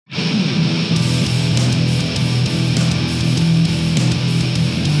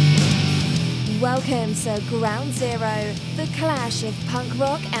Welcome to Ground Zero, the clash of punk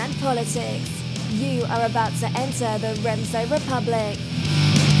rock and politics. You are about to enter the Remso Republic.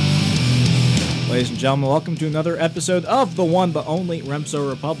 Ladies and gentlemen, welcome to another episode of the one, the only Remso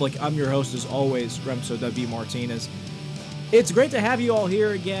Republic. I'm your host, as always, Remso W. Martinez. It's great to have you all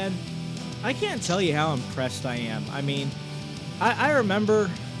here again. I can't tell you how impressed I am. I mean, I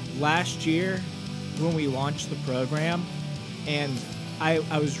remember last year when we launched the program, and I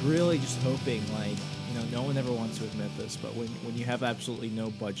was really just hoping, like, you know, no one ever wants to admit this, but when you have absolutely no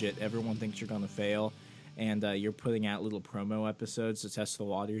budget, everyone thinks you're going to fail, and you're putting out little promo episodes to test the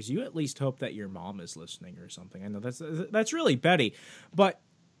waters, you at least hope that your mom is listening or something. I know that's really petty, but,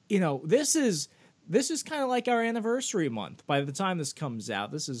 you know, this is kind of like our anniversary month. By the time this comes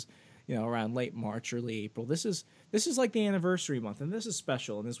out, this is, you know, around late March, early April. This is like the anniversary month, and this is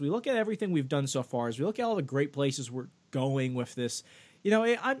special. And as we look at everything we've done so far, as we look at all the great places we're going with this, you know,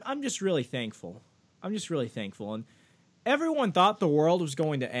 I'm just really thankful. I'm just really thankful. And everyone thought the world was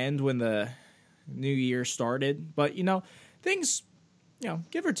going to end when the new year started. But, you know, things, you know,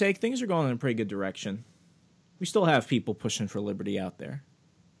 give or take, things are going in a pretty good direction. We still have people pushing for liberty out there.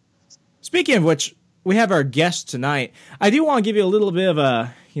 Speaking of which, we have our guest tonight. I do want to give you a little bit of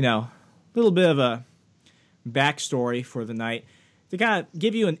a backstory for the night to kind of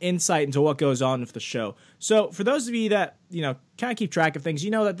give you an insight into what goes on with the show. So for those of you that, you know, kind of keep track of things,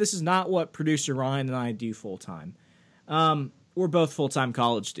 you know that this is not what producer Ryan and I do full time. We're both full-time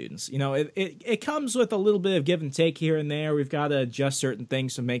college students. You know, it comes with a little bit of give and take here and there. We've got to adjust certain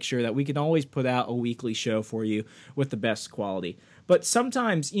things to make sure that we can always put out a weekly show for you with the best quality. But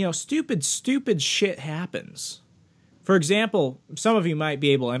sometimes, you know, stupid shit happens. For example, some of you might be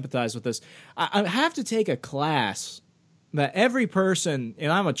able to empathize with this. I have to take a class that every person,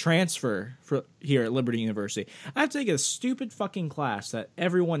 and I'm a transfer for here at Liberty University, I have to take a stupid fucking class that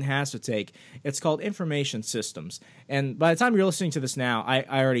everyone has to take. It's called Information Systems. And by the time you're listening to this now, I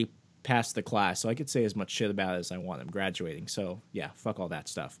already passed the class, so I could say as much shit about it as I want. I'm graduating, so yeah, fuck all that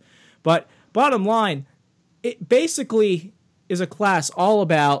stuff. But bottom line, it basically is a class all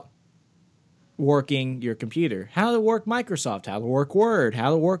about working your computer, how to work Microsoft, how to work Word, how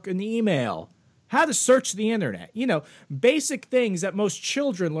to work an email, how to search the internet, you know, basic things that most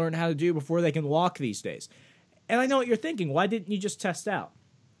children learn how to do before they can walk these days. And I know what you're thinking, why didn't you just test out?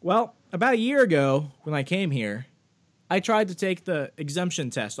 Well, about a year ago when I came here, I tried to take the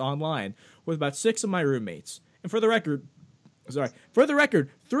exemption test online with about 6 of my roommates. And for the record,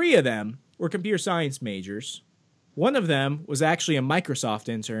 3 of them were computer science majors. One of them was actually a Microsoft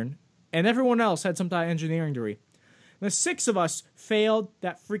intern, and everyone else had some type of engineering degree. The 6 of us failed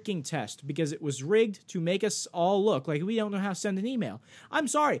that freaking test because it was rigged to make us all look like we don't know how to send an email. I'm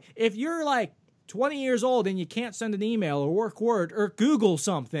sorry, if you're like 20 years old and you can't send an email or work Word or Google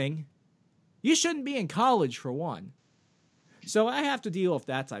something, you shouldn't be in college for one. So I have to deal with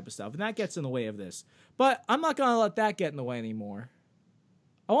that type of stuff, and that gets in the way of this. But I'm not going to let that get in the way anymore.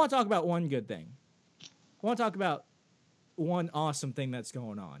 I want to talk about one good thing. I want to talk about one awesome thing that's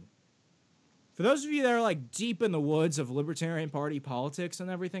going on. For those of you that are like deep in the woods of Libertarian Party politics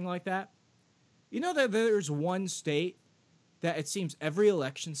and everything like that, you know that there's one state that it seems every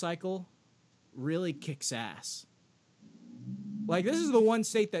election cycle really kicks ass. Like, this is the one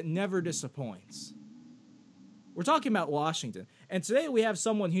state that never disappoints. We're talking about Washington. And today we have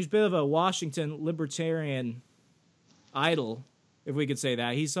someone who's a bit of a Washington libertarian idol, if we could say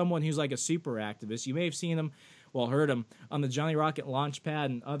that. He's someone who's like a super activist. You may have seen him, well, heard him on the Johnny Rocket Launchpad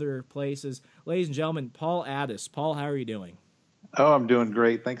and other places. Ladies and gentlemen, Paul Addis. Paul, how are you doing? Oh, I'm doing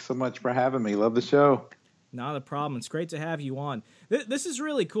great. Thanks so much for having me. Love the show. Not a problem. It's great to have you on. This is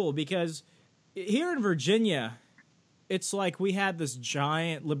really cool because here in Virginia, it's like we had this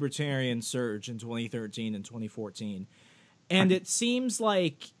giant libertarian surge in 2013 and 2014. And it seems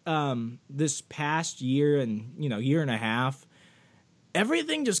like this past year and, you know, year and a half,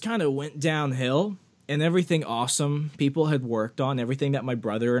 everything just kind of went downhill. And everything awesome people had worked on, everything that my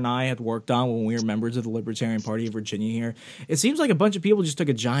brother and I had worked on when we were members of the Libertarian Party of Virginia here, it seems like a bunch of people just took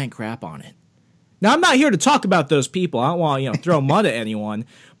a giant crap on it. Now, I'm not here to talk about those people. I don't want to, you know, throw mud at anyone.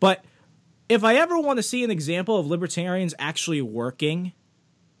 But if I ever want to see an example of libertarians actually working,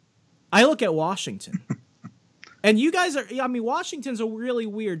 I look at Washington. And you guys are, I mean, Washington's a really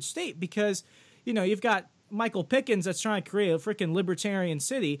weird state because, you know, you've got Michael Pickens that's trying to create a freaking libertarian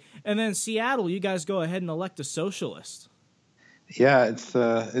city, and then Seattle, you guys go ahead and elect a socialist. Yeah,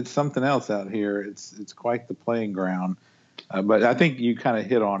 it's something else out here. It's quite the playing ground. But I think you kind of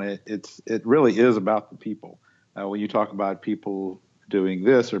hit on it. It really is about the people. When you talk about people doing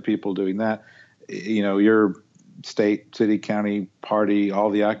this or people doing that, you know, state, city, county, party, all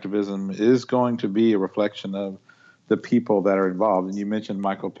the activism is going to be a reflection of the people that are involved. And you mentioned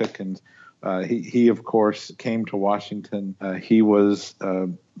Michael Pickens. He of course came to Washington. He was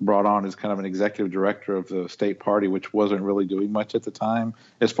brought on as kind of an executive director of the state party, which wasn't really doing much at the time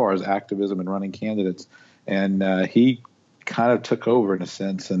as far as activism and running candidates. And he kind of took over in a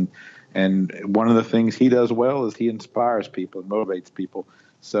sense. And one of the things he does well is he inspires people and motivates people.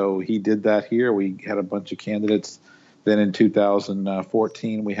 So he did that here. We had a bunch of candidates. Then in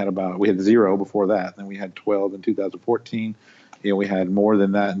 2014, we had 0 before that. Then we had 12 in 2014. We had more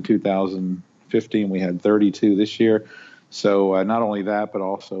than that in 2015. We had 32 this year. So not only that, but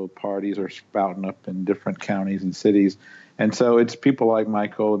also parties are spouting up in different counties and cities. And so it's people like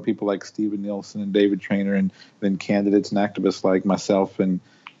Michael and people like Stephen Nielsen and David Traynor, and then candidates and activists like myself and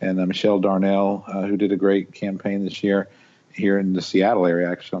Michelle Darnell, who did a great campaign this year here in the Seattle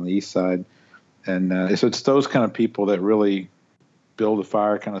area, actually on the east side. And so it's those kind of people that really build a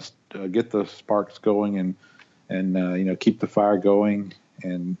fire, kind of get the sparks going and keep the fire going.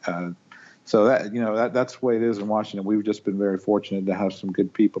 And so that's the way it is in Washington. We've just been very fortunate to have some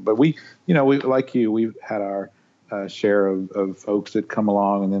good people. But we like you, we've had our share of folks that come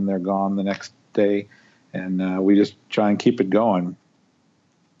along and then they're gone the next day. And we just try and keep it going.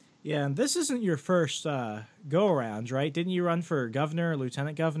 Yeah, and this isn't your first go-around, right? Didn't you run for governor or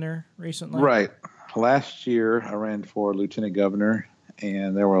lieutenant governor recently? Right. Last year, I ran for lieutenant governor,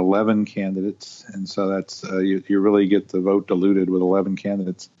 and there were 11 candidates. And so that's you really get the vote diluted with 11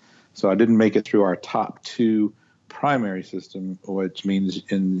 candidates. So I didn't make it through our top 2 primary system, which means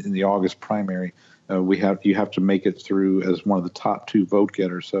in the August primary, you have to make it through as one of the top 2 vote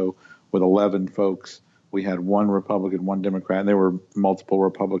getters. So with 11 folks, we had 1 Republican, 1 Democrat, and there were multiple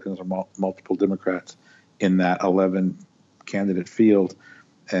Republicans or multiple Democrats in that 11 candidate field.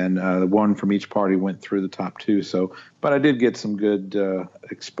 And the 1 from each party went through the top 2. So, but I did get some good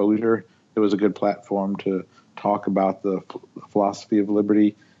exposure. It was a good platform to talk about the philosophy of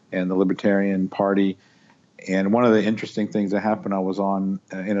liberty and the Libertarian Party. And one of the interesting things that happened, I was on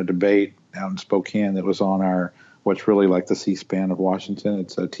in a debate out in Spokane that was on what's really like the C-SPAN of Washington.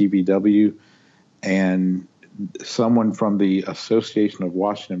 It's a TVW. And someone from the Association of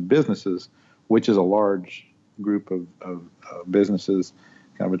Washington Businesses, which is a large group of businesses,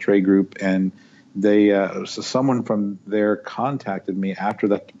 kind of a trade group, and so someone from there contacted me after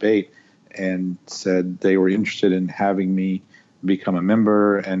that debate and said they were interested in having me become a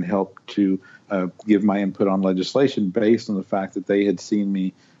member and help to give my input on legislation based on the fact that they had seen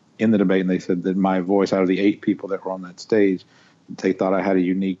me in the debate, and they said that my voice, out of the 8 people that were on that stage, they thought I had a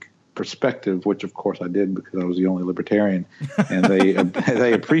unique perspective, which of course I did because I was the only libertarian, and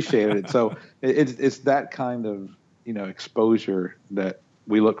they appreciated it. So it's that kind of exposure that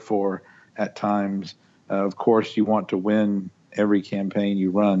we look for at times. Of course, you want to win every campaign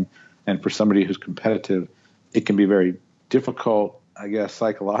you run, and for somebody who's competitive, it can be very difficult, I guess,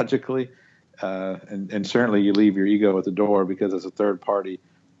 psychologically, and certainly you leave your ego at the door because as a third party,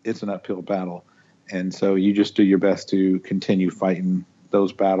 it's an uphill battle, and so you just do your best to continue fighting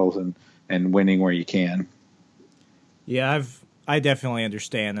those battles and winning where you can. Yeah, I definitely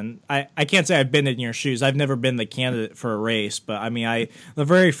understand, and I can't say I've been in your shoes. I've never been the candidate for a race, but I mean, the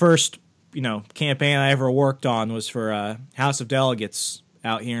very first campaign I ever worked on was for House of Delegates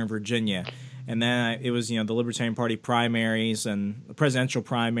out here in Virginia, and then it was the Libertarian Party primaries and the presidential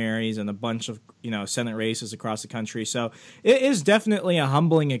primaries and a bunch of Senate races across the country. So it is definitely a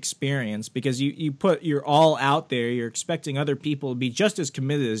humbling experience because you're all out there. You're expecting other people to be just as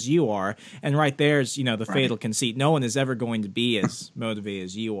committed as you are, and right there's the fatal conceit. No one is ever going to be as motivated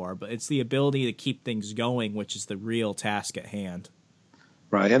as you are, but it's the ability to keep things going, which is the real task at hand.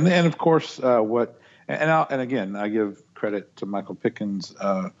 Right, and of course, and again, I give credit to Michael Pickens.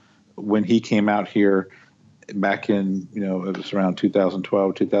 When he came out here back in, it was around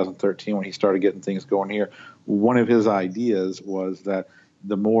 2012, 2013, when he started getting things going here, one of his ideas was that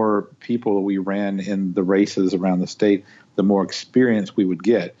the more people we ran in the races around the state, the more experience we would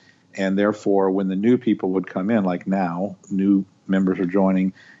get. And therefore, when the new people would come in, like now, new members are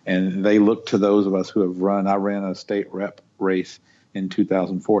joining, and they look to those of us who have run. I ran a state rep race in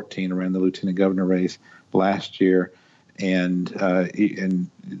 2014, I ran the lieutenant governor race last year. And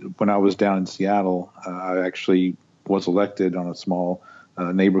when I was down in Seattle, I actually was elected on a small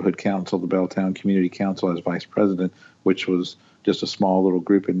neighborhood council, the Belltown Community Council, as vice president, which was just a small little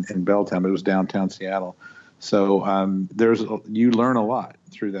group in Belltown, but it was downtown Seattle. So you learn a lot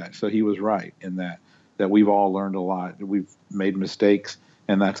through that. So he was right in that we've all learned a lot. We've made mistakes,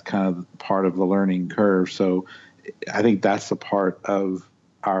 and that's kind of part of the learning curve. So I think that's a part of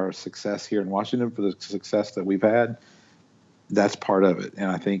our success here in Washington, for the success that we've had, that's part of it. And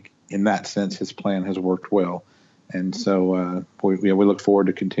I think in that sense, his plan has worked well. And so we look forward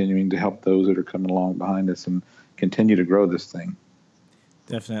to continuing to help those that are coming along behind us and continue to grow this thing.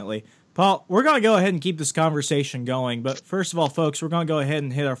 Definitely. Paul, we're going to go ahead and keep this conversation going. But first of all, folks, we're going to go ahead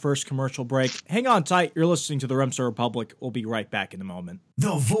and hit our first commercial break. Hang on tight. You're listening to the Remso Republic. We'll be right back in a moment.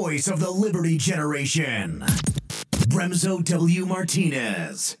 The voice of the Liberty Generation, Remso W.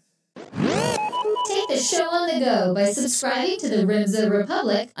 Martinez. Take the show on the go by subscribing to the Remso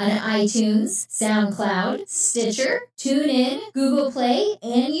Republic on iTunes, SoundCloud, Stitcher, TuneIn, Google Play,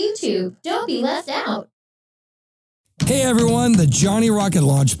 and YouTube. Don't be left out. Hey everyone, the Johnny Rocket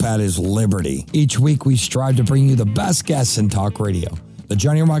Launchpad is Liberty. Each week we strive to bring you the best guests in talk radio. The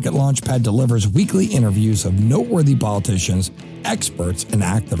Johnny Rocket Launchpad delivers weekly interviews of noteworthy politicians, experts, and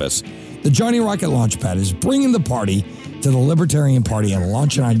activists. The Johnny Rocket Launchpad is bringing the party to the Libertarian Party and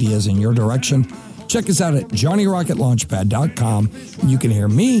launching ideas in your direction. Check us out at JohnnyRocketLaunchpad.com. You can hear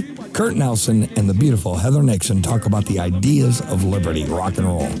me, Kurt Nelson, and the beautiful Heather Nixon talk about the ideas of liberty, rock and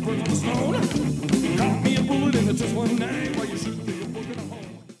roll.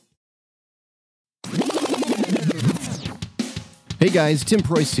 Hey guys, Tim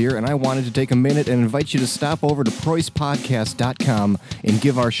Preuss here, and I wanted to take a minute and invite you to stop over to PreussPodcast.com and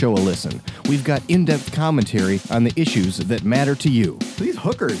give our show a listen. We've got in-depth commentary on the issues that matter to you. These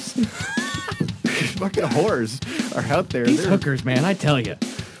hookers, fucking whores, are out there. These hookers, man, I tell you.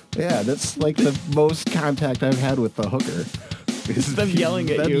 Yeah, that's like the most contact I've had with the hooker. Is them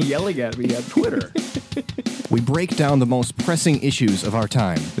yelling at you. Yelling at me on Twitter. We break down the most pressing issues of our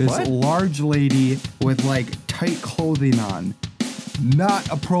time. This large lady with like tight clothing on.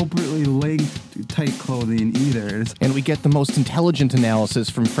 Not appropriately linked tight clothing either. And we get the most intelligent analysis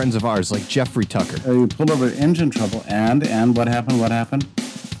from friends of ours like Jeffrey Tucker. You pulled over engine trouble, and what happened? What happened?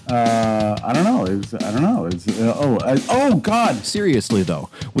 I don't know. Oh God! Seriously though,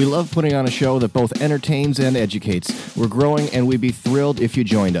 we love putting on a show that both entertains and educates. We're growing, and we'd be thrilled if you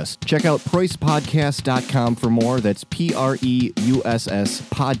joined us. Check out PreussPodcast.com for more. That's PREUSS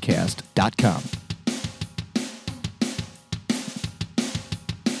podcast.com.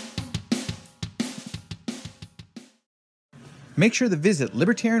 Make sure to visit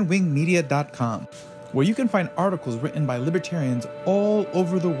libertarianwingmedia.com, where you can find articles written by libertarians all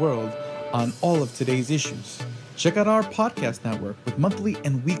over the world on all of today's issues. Check out our podcast network with monthly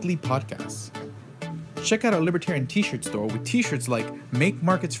and weekly podcasts. Check out our Libertarian t-shirt store with t-shirts like Make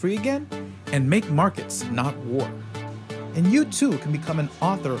Markets Free Again and Make Markets Not War. And you too can become an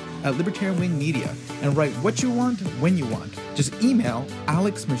author at Libertarian Wing Media and write what you want when you want. Just email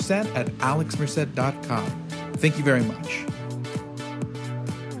alexmerced@alexmerced.com. Thank you very much.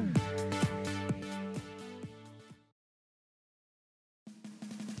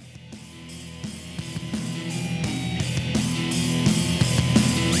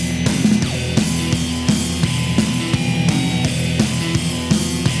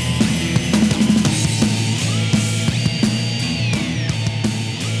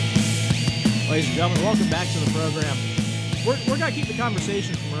 Ladies and gentlemen, welcome back to the program. We're going to keep the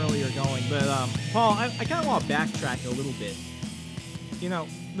conversation from earlier going, but Paul, I kind of want to backtrack a little bit. You know,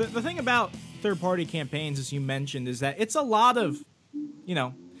 the thing about third-party campaigns, as you mentioned, is that it's a lot of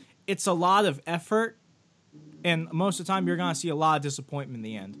effort, and most of the time you're going to see a lot of disappointment in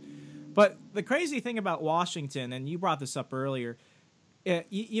the end. But the crazy thing about Washington, and you brought this up earlier,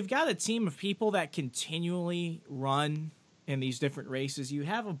 you've got a team of people that continually run in these different races. You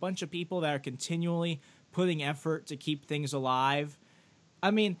have a bunch of people that are continually putting effort to keep things alive.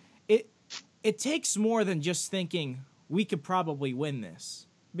 I mean, it takes more than just thinking we could probably win this.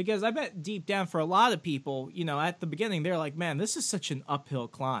 Because I bet deep down for a lot of people, you know, at the beginning, they're like, man, this is such an uphill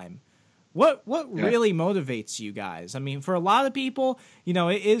climb. What really motivates you guys? I mean, for a lot of people, you know,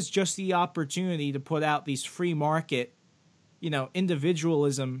 it is just the opportunity to put out these free market, you know,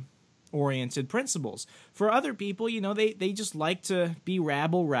 individualism oriented principles. For other people, you know, they just like to be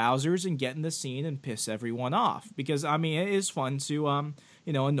rabble rousers and get in the scene and piss everyone off, because I mean, it is fun to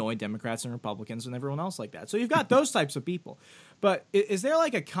you know, annoy Democrats and Republicans and everyone else like that. So you've got those types of people. But is there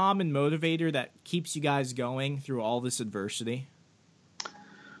like a common motivator that keeps you guys going through all this adversity?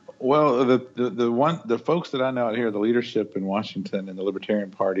 Well, the folks that I know out here, the leadership in Washington and the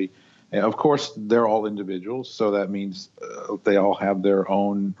Libertarian Party, of course, they're all individuals, so that means they all have their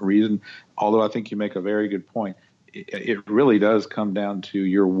own reason. Although I think you make a very good point. It really does come down to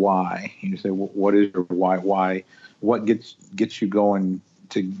your why. You say, what is your why? Why? What gets you going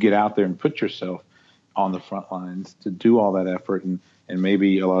to get out there and put yourself on the front lines, to do all that effort, and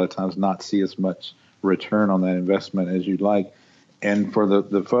maybe a lot of times not see as much return on that investment as you'd like? And for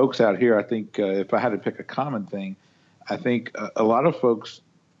the folks out here, I think if I had to pick a common thing, I think a lot of folks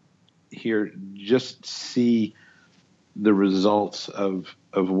here just see the results of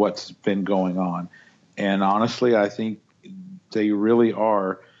what's been going on. And honestly, I think they really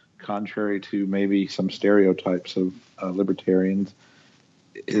are, contrary to maybe some stereotypes of libertarians,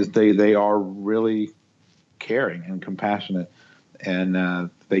 is they are really caring and compassionate, and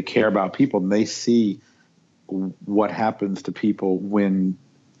they care about people, and they see what happens to people when,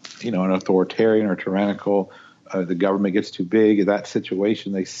 an authoritarian or tyrannical, the government gets too big. In that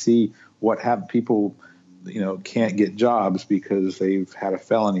situation, they see what happens. People, can't get jobs because they've had a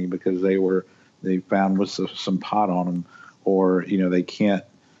felony, because they found with some pot on them, or they can't,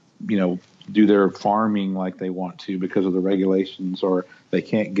 do their farming like they want to because of the regulations, or they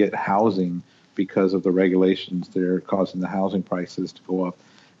can't get housing because of the regulations that are causing the housing prices to go up.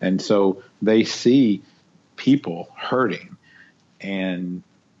 And so they see people hurting, and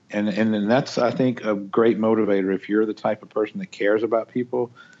that's, I think, a great motivator if you're the type of person that cares about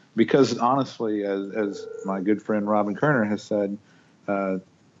people, because honestly, as my good friend Robin Kerner has said, that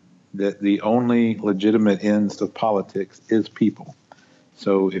the only legitimate ends of politics is people.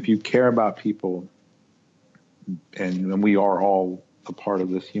 So if you care about people, and we are all a part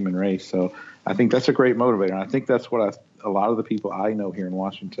of this human race, so I think that's a great motivator. And I think that's what a lot of the people I know here in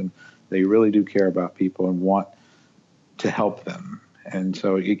Washington, they really do care about people and want to help them. And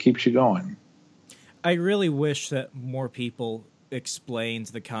so it keeps you going. I really wish that more people explained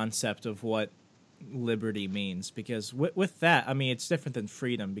the concept of what liberty means, because with that, I mean, it's different than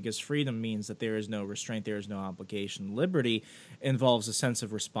freedom, because freedom means that there is no restraint, there is no obligation. Liberty involves a sense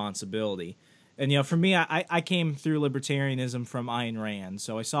of responsibility. And, for me, I came through libertarianism from Ayn Rand,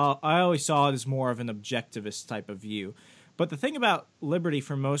 so I always saw it as more of an objectivist type of view. But the thing about liberty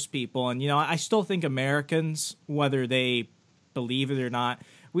for most people, and, I still think Americans, whether they believe it or not,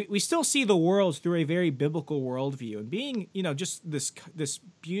 we still see the world through a very biblical worldview. And being, just this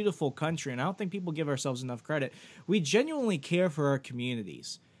beautiful country, and I don't think people give ourselves enough credit, we genuinely care for our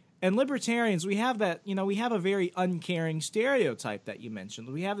communities. And libertarians, we have that, we have a very uncaring stereotype that you mentioned.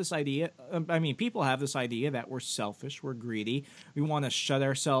 We have this idea, people have this idea that we're selfish, we're greedy, we want to shut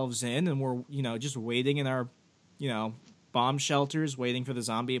ourselves in, and we're, just waiting in our, bomb shelters, waiting for the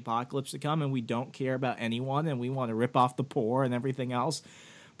zombie apocalypse to come, and we don't care about anyone, and we want to rip off the poor and everything else.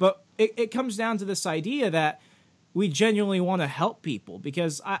 But it comes down to this idea that we genuinely want to help people,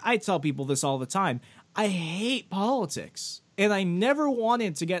 because I tell people this all the time. I hate politics, and I never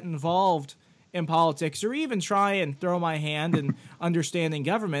wanted to get involved in politics or even try and throw my hand in understanding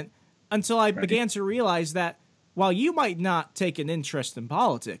government until I began to realize that while you might not take an interest in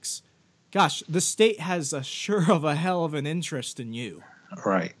politics, gosh, the state has a sure of a hell of an interest in you.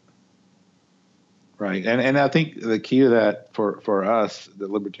 Right. Right. And I think the key to that for us, the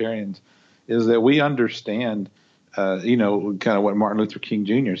libertarians, is that we understand, kind of what Martin Luther King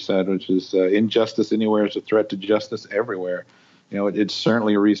Jr. said, which is injustice anywhere is a threat to justice everywhere. It's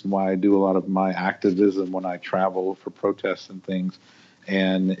certainly a reason why I do a lot of my activism when I travel for protests and things.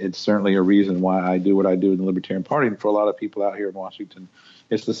 And it's certainly a reason why I do what I do in the Libertarian Party. And for a lot of people out here in Washington,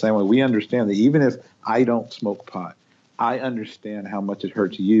 it's the same way. We understand that even if I don't smoke pot, I understand how much it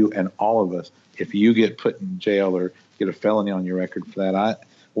hurts you and all of us if you get put in jail or get a felony on your record for that.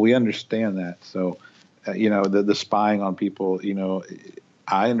 We understand that. So, the spying on people,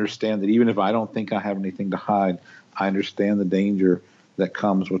 I understand that even if I don't think I have anything to hide, I understand the danger that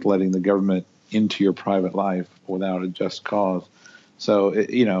comes with letting the government into your private life without a just cause. So, it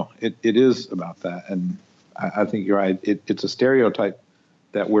is about that. And I think you're right. It's a stereotype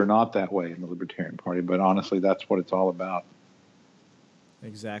that we're not that way in the Libertarian Party, but honestly, that's what it's all about.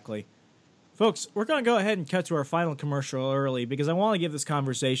 Exactly. Folks, we're going to go ahead and cut to our final commercial early because I want to give this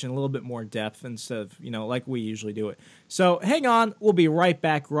conversation a little bit more depth instead of, like we usually do it. So hang on. We'll be right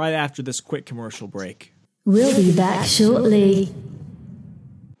back right after this quick commercial break. We'll be back shortly.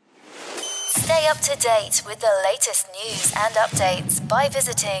 Stay up to date with the latest news and updates by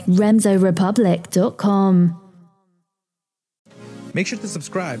visiting RemzoRepublic.com. Make sure to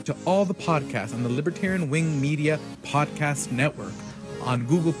subscribe to all the podcasts on the Libertarian Wing Media Podcast Network on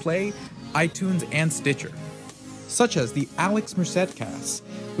Google Play, iTunes, and Stitcher, such as the Alex Merced Cast,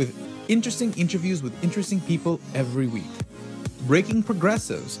 with interesting interviews with interesting people every week. Breaking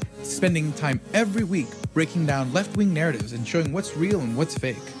Progressives, spending time every week breaking down left-wing narratives and showing what's real and what's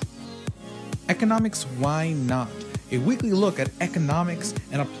fake. Economics Why Not, a weekly look at economics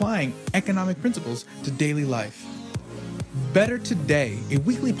and applying economic principles to daily life. Better Today, a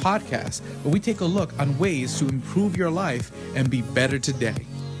weekly podcast where we take a look on ways to improve your life and be better today.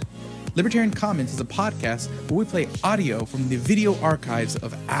 Libertarian Comments is a podcast where we play audio from the video archives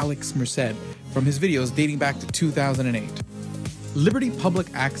of Alex Merced from his videos dating back to 2008. Liberty Public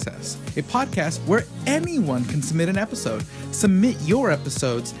Access, a podcast where anyone can submit an episode. Submit your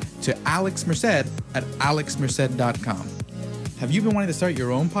episodes to Alex Merced at alexmerced.com. Have you been wanting to start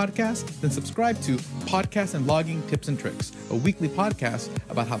your own podcast? Then subscribe to Podcast and Blogging Tips and Tricks, a weekly podcast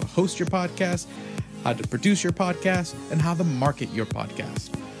about how to host your podcast, how to produce your podcast, and how to market your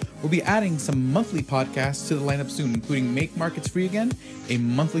podcast. We'll be adding some monthly podcasts to the lineup soon, including Make Markets Free Again, a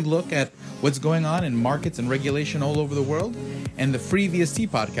monthly look at what's going on in markets and regulation all over the world, and the Free VST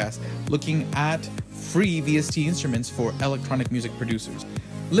podcast, looking at free VST instruments for electronic music producers.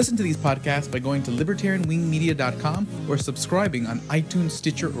 Listen to these podcasts by going to libertarianwingmedia.com or subscribing on iTunes,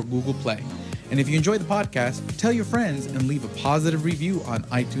 Stitcher, or Google Play. And if you enjoy the podcast, tell your friends and leave a positive review on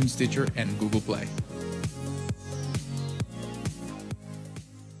iTunes, Stitcher, and Google Play.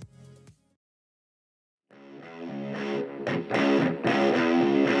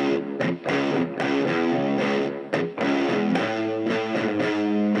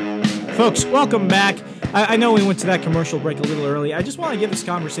 Folks, welcome back. I know we went to that commercial break a little early. I just want to give this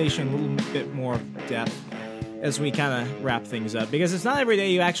conversation a little bit more depth as we kind of wrap things up, because it's not every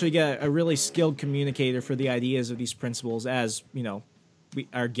day you actually get a really skilled communicator for the ideas of these principles, as you know,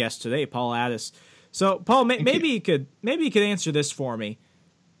 our guest today, Paul Addis. So, Paul, maybe you could answer this for me.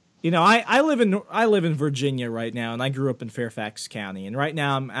 You know, I live in Virginia right now, and I grew up in Fairfax County, and right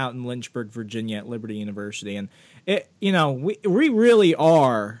now I'm out in Lynchburg, Virginia, at Liberty University, and we really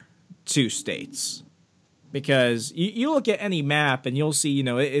are two states, because you look at any map and you'll see,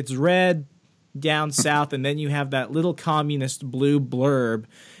 it's red down south, and then you have that little communist blue blurb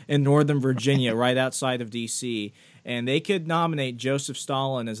in Northern Virginia right outside of D.C., and they could nominate Joseph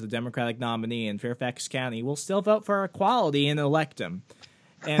Stalin as the Democratic nominee in Fairfax County. We'll still vote for equality and elect him,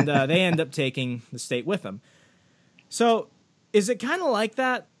 and they end up taking the state with them. So is it kind of like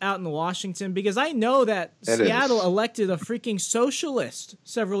that out in Washington? Because I know that Seattle elected a freaking socialist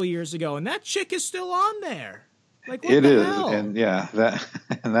several years ago, and that chick is still on there. Like, what the hell? And yeah,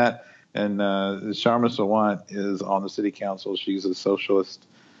 Sharma Sawant is on the city council. She's a socialist,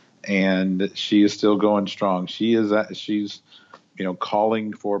 and she is still going strong. She's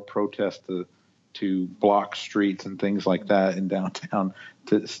calling for protests to block streets and things like that in downtown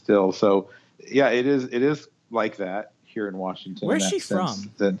still. So yeah, it is like that here in Washington. Where's she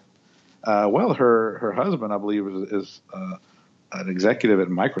from? Well, her husband, I believe, is an executive at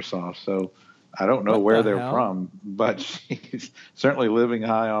Microsoft. So I don't know where they're from, but she's certainly living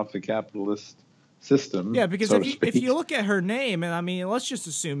high off the capitalist system. Yeah, because if you look at her name, and I mean, let's just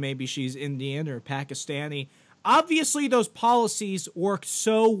assume maybe she's Indian or Pakistani. Obviously, those policies work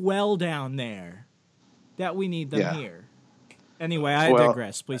so well down there that we need them here. Anyway, I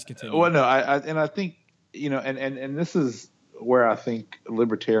digress. Please continue. Well, no, I think, and this is where I think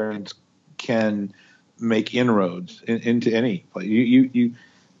libertarians can make inroads into any.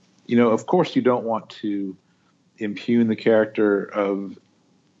 Of course, you don't want to impugn the character of,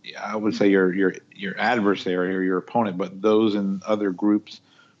 I would say, your adversary or your opponent, but those in other groups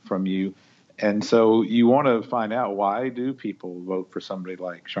from you. And so you want to find out, why do people vote for somebody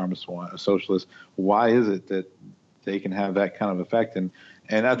like Sharma Sawant, a socialist? Why is it that they can have that kind of effect? And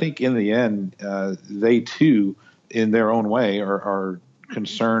I think in the end, they too, in their own way, are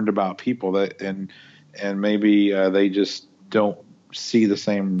concerned about people and maybe they just don't see the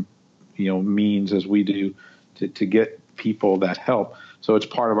same means as we do to get people that help. So it's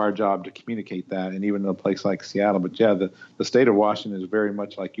part of our job to communicate that, and even in a place like Seattle. But yeah, the state of Washington is very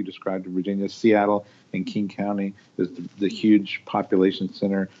much like you described in Virginia. Seattle and King County is the huge population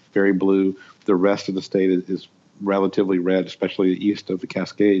center, very blue. The rest of the state is relatively red, especially east of the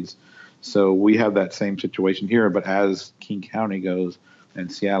Cascades. So we have that same situation here, but as King County goes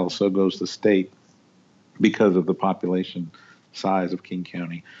and Seattle, so goes the state because of the population size of King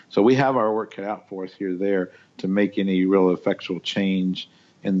County. So we have our work cut out for us there to make any real effectual change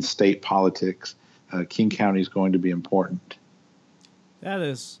in state politics. King County is going to be important. That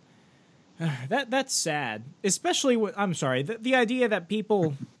is that's sad, especially the idea that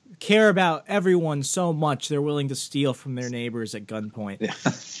people care about everyone so much they're willing to steal from their neighbors at gunpoint. Yeah.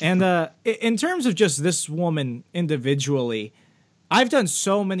 And in terms of just this woman individually, I've done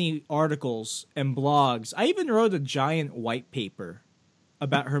so many articles and blogs. I even wrote a giant white paper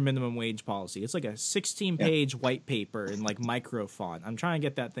about her minimum wage policy. It's like a 16-page white paper in like micro font. I'm trying to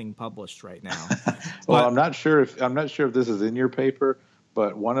get that thing published right now. Well, I'm not sure if this is in your paper,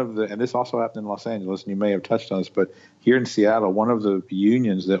 but and this also happened in Los Angeles, and you may have touched on this, but here in Seattle, one of the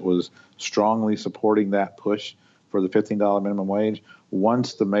unions that was strongly supporting that push for the $15 minimum wage.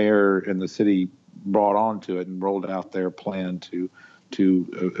 Once the mayor and the city brought onto it and rolled out their plan to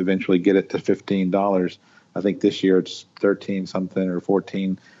eventually get it to $15, I think this year it's 13 something or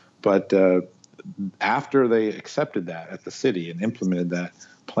 14. But after they accepted that at the city and implemented that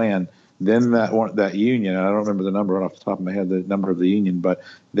plan, then that union, I don't remember the number off the top of my head, the number of the union, but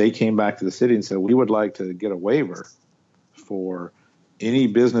they came back to the city and said, we would like to get a waiver for any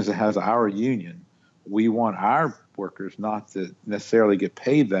business that has our union. We want our workers not to necessarily get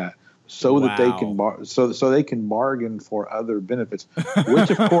paid that, so that they can so they can bargain for other benefits, which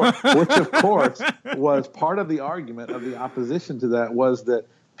of course was part of the argument of the opposition to that, was that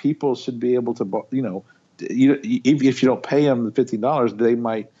people should be able to, if you don't pay them the $15, they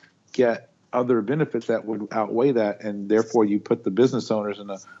might get other benefits that would outweigh that, and therefore you put the business owners in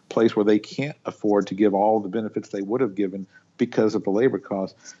a place where they can't afford to give all the benefits they would have given because of the labor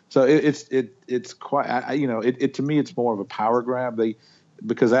costs. So it's quite, to me it's more of a power grab.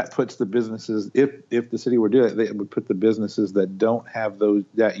 Because that puts the businesses, if the city were doing it, they would put the businesses that don't have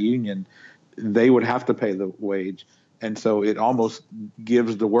that union, they would have to pay the wage. And so it almost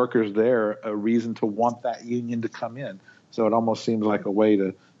gives the workers there a reason to want that union to come in. So it almost seems like a way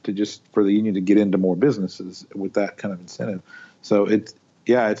to just for the union to get into more businesses with that kind of incentive. So it's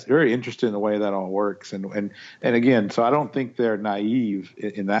very interesting the way that all works. And again, so I don't think they're naive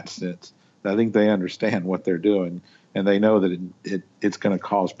in that sense. I think they understand what they're doing, and they know that it's going to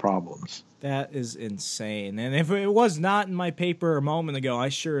cause problems. That is insane. And if it was not in my paper a moment ago, I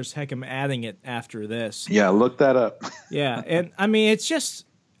sure as heck am adding it after this. Yeah, look that up. Yeah, and I mean, it's just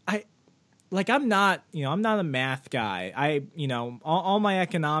I'm not a math guy. All my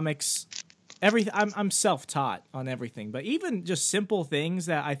economics, everything. I'm self-taught on everything, but even just simple things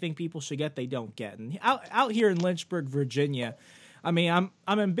that I think people should get, they don't get. And out here in Lynchburg, Virginia, I mean,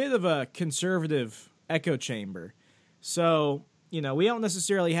 I'm a bit of a conservative echo chamber. So, we don't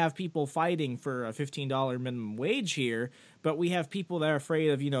necessarily have people fighting for a $15 minimum wage here, but we have people that are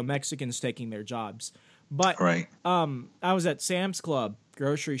afraid of, Mexicans taking their jobs. But right. I was at Sam's Club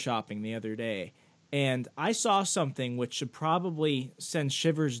grocery shopping the other day, and I saw something which should probably send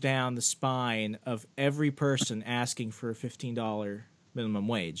shivers down the spine of every person asking for a $15 minimum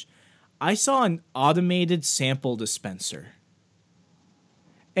wage. I saw an automated sample dispenser.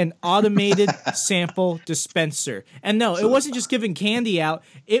 An automated sample dispenser. And no, it wasn't just giving candy out.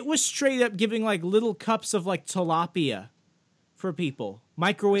 It was straight up giving like little cups of like tilapia for people.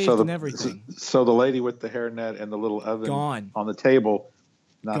 Microwaved and everything. So the lady with the hairnet and the little oven gone on the table,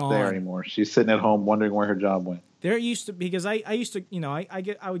 not there anymore. She's sitting at home wondering where her job went. There used to, because I used to,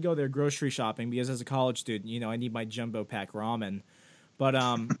 I would go there grocery shopping because as a college student, I need my jumbo pack ramen. But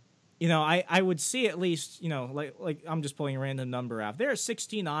I would see at least, like I'm just pulling a random number out. There are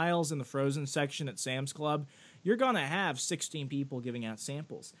 16 aisles in the frozen section at Sam's Club. You're going to have 16 people giving out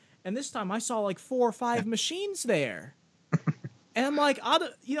samples. And this time I saw like 4 or 5 machines there. And I'm like,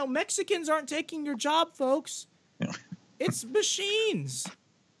 Mexicans aren't taking your job, folks. It's machines.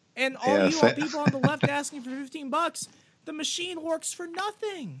 And all you people on the left asking for $15, the machine works for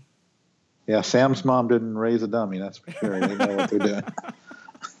nothing. Yeah, Sam's mom didn't raise a dummy, that's for sure. They know what they're doing.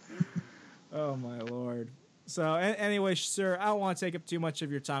 Oh, my Lord. So, anyway, sir, I don't want to take up too much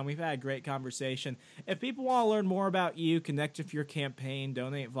of your time. We've had a great conversation. If people want to learn more about you, connect with your campaign,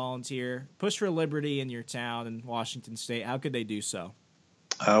 donate, volunteer, push for liberty in your town in Washington State, how could they do so?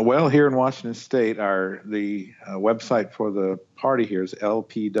 Well, here in Washington State, the website for the party here is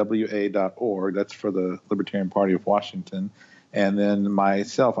lpwa.org. That's for the Libertarian Party of Washington. And then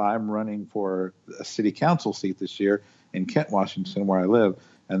myself, I'm running for a city council seat this year in Kent, Washington, where I live.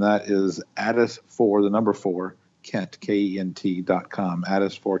 And that is Addis 4, the number 4, Kent, KENT.com,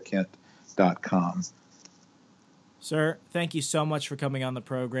 Addis4Kent.com. Sir, thank you so much for coming on the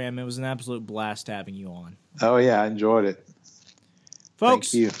program. It was an absolute blast having you on. Oh, yeah, I enjoyed it.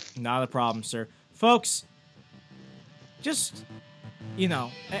 Folks, thank you. Not a problem, sir. Folks, just,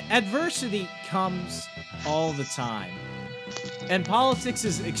 adversity comes all the time. And politics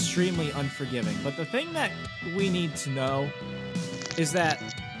is extremely unforgiving. But the thing that we need to know is that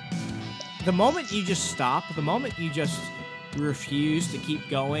the moment you just stop, the moment you just refuse to keep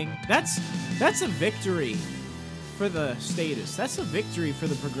going, that's a victory for the statists. That's a victory for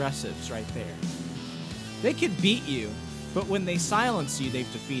the progressives right there. They could beat you, but when they silence you,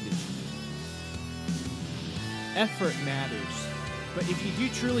 they've defeated you. Effort matters, but if you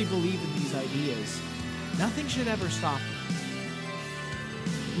do truly believe in these ideas, nothing should ever stop you.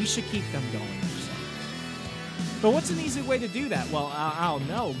 We should keep them going ourselves. But what's an easy way to do that? Well, I don't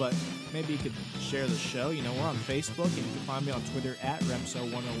know, but maybe you could share the show. You know, we're on Facebook, and you can find me on Twitter at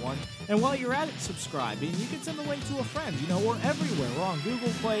Remso101. And while you're at it, subscribe. And you can send the link to a friend. You know, we're everywhere. We're on Google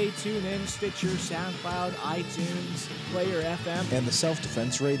Play, TuneIn, Stitcher, SoundCloud, iTunes, Player FM. And the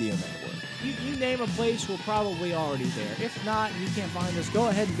Self-Defense Radio Network. You name a place, we're probably already there. If not, and you can't find us, go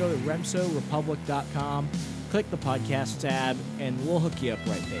ahead and go to remsorepublic.com, click the podcast tab, and we'll hook you up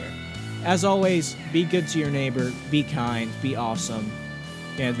right there. As always, be good to your neighbor, be kind, be awesome,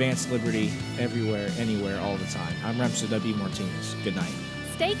 and advance liberty everywhere, anywhere, all the time. I'm Remso W. Martinez. Good night.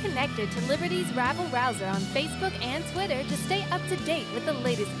 Stay connected to Liberty's Rabble Rouser on Facebook and Twitter to stay up to date with the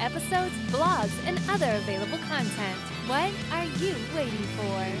latest episodes, blogs, and other available content. What are you waiting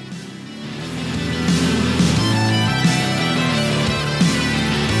for?